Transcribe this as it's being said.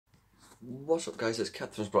What's up guys, it's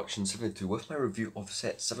Captain's Production 72 with my review of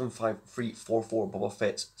set 75344 Boba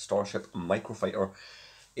Fett's Starship Microfighter,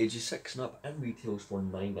 ages 6 and up, and retails for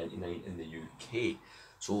 $9.99 in the UK.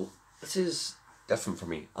 So this is different for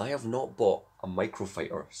me. I have not bought a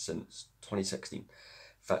Microfighter since 2016. In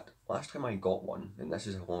fact, last time I got one, and this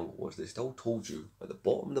is how long it was, they still told you at the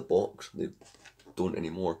bottom of the box, they don't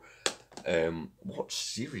anymore, what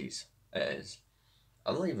series it is.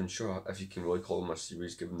 I'm not even sure if you can really call them a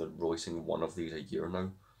series given they're releasing one of these a year now.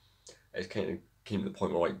 It's kind of came to the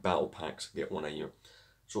point where like battle packs get one a year.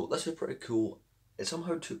 So this is pretty cool. It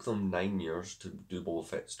somehow took them 9 years to do Boba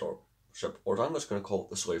Fett Starship, or I'm just going to call it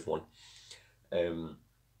the Slave one. Anyway,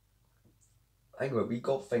 we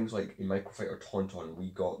got things like a Microfighter Tauntaun, we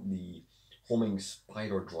got the homing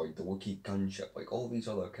spider droid, the Wookiee gunship, like all these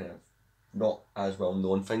other kind of not as well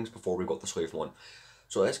known things before we got the Slave one.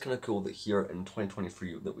 So it's kind of cool that here in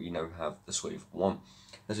 2023 that we now have the Slave 1.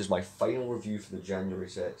 This is my final review for the January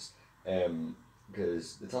sets,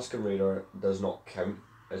 because the Tusken Raider does not count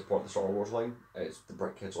as part of the Star Wars line, it's the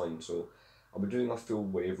BrickHeadz line, so I'll be doing a full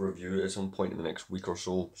wave review at some point in the next week or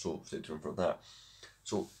so stay tuned for that.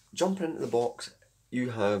 So jumping into the box, you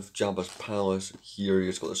have Jabba's palace here,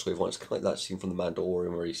 you've got the Slave 1, it's kind of like that scene from the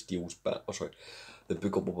Mandalorian where he steals back, the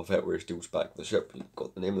Book of Boba Fett where he steals back the ship. You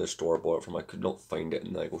got the name of the store I bought it from. I could not find it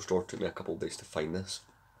in the Lego store. It took me a couple of days to find this.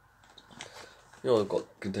 You know, I've got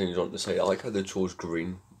continues on the side. I like how they chose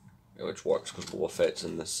green, which works because Boba Fett's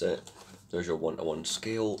in this set. There's your 1:1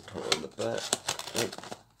 scale. Turn it on the back. Right.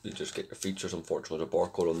 You just get your features. Unfortunately, there's a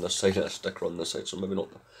barcode on this side and a sticker on this side, so maybe not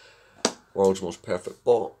the world's most perfect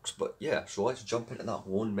box. But yeah, so let's jump into that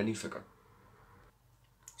one minifigure.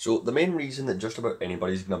 So the main reason that just about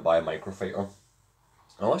anybody's going to buy a Microfighter,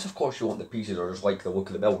 unless of course you want the pieces or just like the look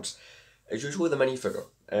of the builds, it's usually the minifigure.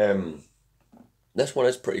 This one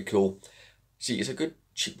is pretty cool. See, it's a good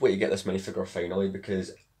cheap way to get this minifigure finally,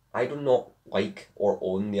 because I do not like or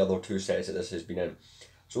own the other two sets that this has been in.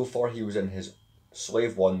 So far he was in his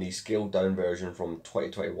Slave 1, the scaled down version from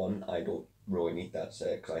 2021. I don't really need that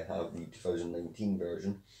set because I have the 2019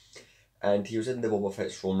 version. And he was in the Boba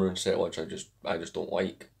Fett's Throne Room set, which I just don't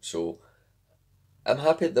like. So I'm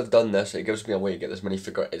happy that they've done this. It gives me a way to get this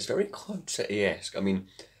minifigure. It's very Cloud City-esque. I mean,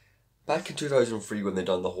 back in 2003 when they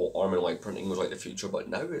done the whole arm and leg printing was like the future, but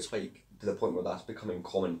now it's like to the point where that's becoming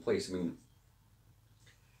commonplace. I mean,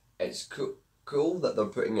 it's cool that they're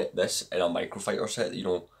putting this in a Microfighter set. You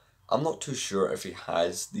know, I'm not too sure if he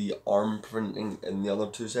has the arm printing in the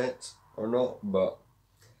other two sets or not, but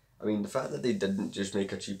I mean, the fact that they didn't just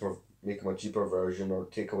make him a cheaper version or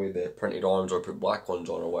take away the printed arms or put black ones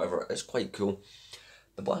on or whatever, it's quite cool.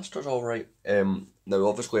 The blaster's alright. Now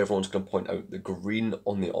obviously everyone's going to point out the green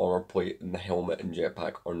on the armor plate and the helmet and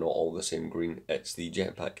jetpack are not all the same green. It's the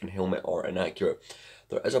jetpack and helmet are inaccurate.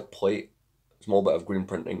 There is a plate, small bit of green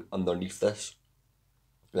printing underneath this.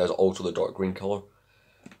 There's also the dark green colour.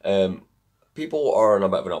 People are in a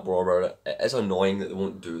bit of an uproar about it. It is annoying that they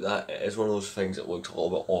won't do that. It is one of those things that looks a little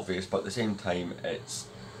bit obvious, but at the same time it's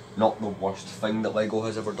not the worst thing that Lego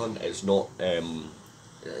has ever done. It's not,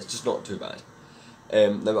 it's just not too bad.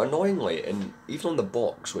 Now annoyingly, and even on the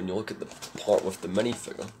box, when you look at the part with the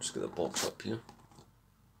minifigure, just get the box up here,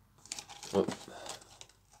 oh,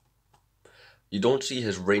 you don't see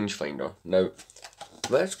his rangefinder. Now,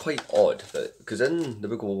 that's quite odd, because in the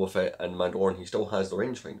Book of Boba Fett and Mandalorian he still has the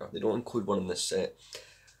rangefinder. They don't include one in this set.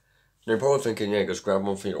 Now you're probably thinking, yeah, just grab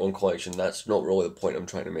one for your own collection. That's not really the point I'm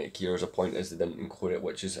trying to make here. The point is they didn't include it,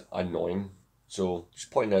 which is annoying. So,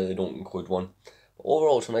 just pointing out they don't include one.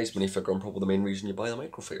 Overall, it's a nice minifigure and probably the main reason you buy the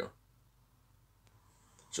Microfighter.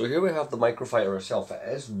 So here we have the Microfighter itself. It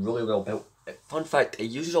is really well built. Fun fact, it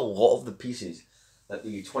uses a lot of the pieces that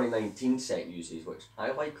the 2019 set uses, which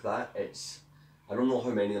I like that. I don't know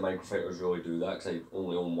how many of the Microfighters really do that, because I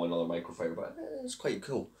only own one other Microfighter, but it's quite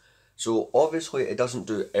cool. So obviously it doesn't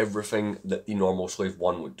do everything that the normal Slave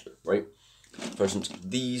 1 would do, right? For instance,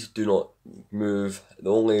 these do not move.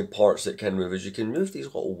 The only parts that can move is you can move these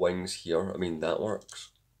little wings here. I mean, that works.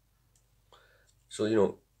 So, you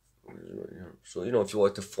know, if you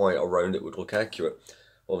like to fly it around, it would look accurate.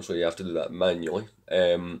 Obviously, you have to do that manually.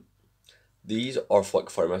 These are flick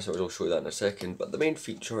fire missiles, I'll show you that in a second. But the main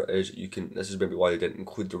feature is this is maybe why they didn't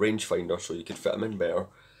include the rangefinder, so you could fit them in better.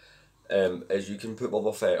 Is you can put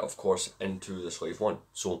Boba Fett, of course, into the Slave 1.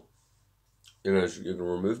 So, you're gonna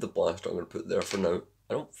remove the blaster. I'm gonna put it there for now.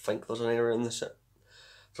 I don't think there's an area in the set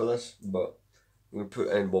for this, but I'm gonna put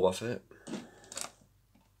in Boba Fett.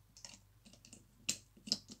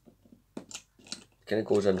 Kind of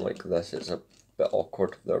goes in like this. It's a bit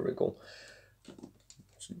awkward. There we go.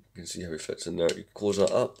 So you can see how he fits in there. You close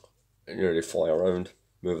that up, and you're ready to fly around.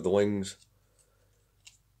 move the wings,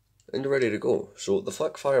 and you're ready to go. So the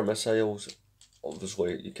flick fire missiles,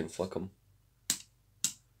 obviously you can flick them.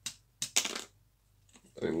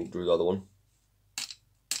 I mean, we'll do the other one.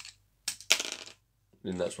 I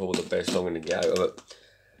mean, that's probably the best I'm going to get out of it.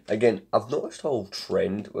 Again, I've noticed a whole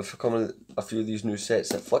trend with a few of these new sets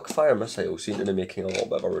that flick fire missiles seem to be making a little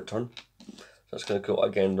bit of a return. So that's kind of cool.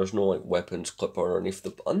 Again, there's no like weapons clipper underneath.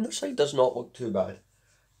 The underside does not look too bad.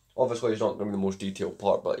 Obviously, it's not going to be the most detailed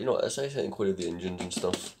part, but you know, it's nice to include the engines and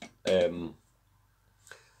stuff.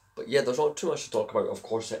 But yeah, there's not too much to talk about. Of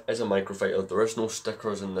course, it is a Microfighter. There is no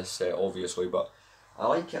stickers in this set, obviously, but I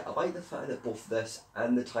like it. I like the fact that both this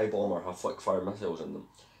and the TIE Bomber have flick fire missiles in them,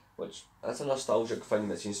 which that's a nostalgic thing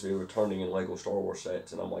that seems to be returning in LEGO Star Wars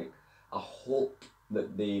sets, and I'm like, I hope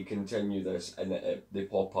that they continue this and that they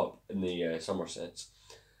pop up in the summer sets.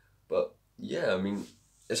 But yeah, I mean,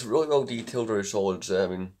 it's really well detailed, very solid. I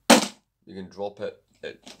mean, you can drop it,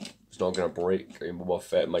 it's not going to break. I mean, Boba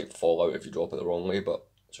Fett might fall out if you drop it the wrong way, but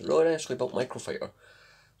it's a really nicely built Microfighter.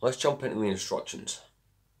 Let's jump into the instructions.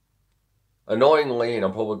 Annoyingly, and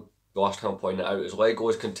I'm probably the last time I'm pointing it out, is LEGO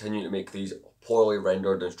is continuing to make these poorly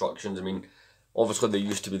rendered instructions. I mean, obviously they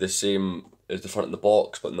used to be the same as the front of the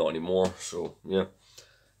box, but not anymore, so yeah.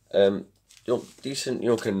 You know, decent, you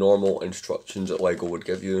know, kind of normal instructions that LEGO would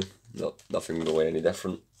give you. Nothing really any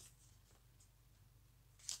different.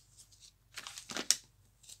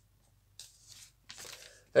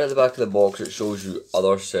 At the back of the box, it shows you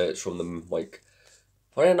other sets from them, like,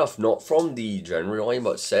 funny enough, not from the January line,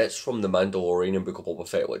 but sets from the Mandalorian and Book of Boba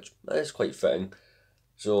Fett, which is quite fitting.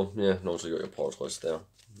 So, yeah, and also you got your parts list there,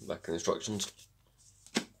 back in the instructions.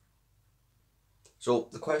 So,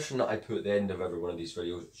 the question that I put at the end of every one of these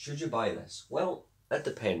videos, should you buy this? Well, it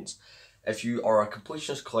depends. If you are a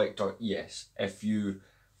completionist collector, yes. If you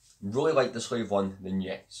really like the Slave one, then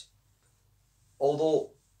yes.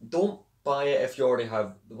 Although, don't buy it if you already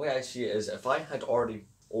have. The way I see it is, if I had already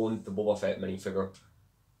owned the Boba Fett minifigure,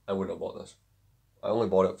 I wouldn't have bought this. I only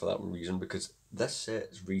bought it for that reason, because this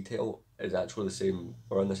set's retail is actually the same,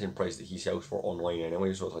 around the same price that he sells for online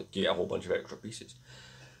anyway, so it's like, get a whole bunch of extra pieces.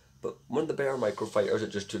 But one of the better Microfighters,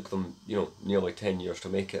 it just took them, you know, nearly 10 years to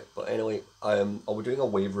make it. But anyway, I'll be doing a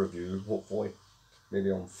wave review, hopefully,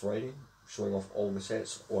 maybe on Friday, showing off all the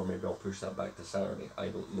sets, or maybe I'll push that back to Saturday, I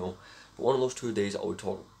don't know. But one of those 2 days I'll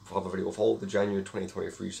have a video of all the January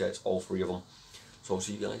 2023 sets, all 3 of them. So I'll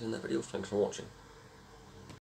see you guys in that video, thanks for watching.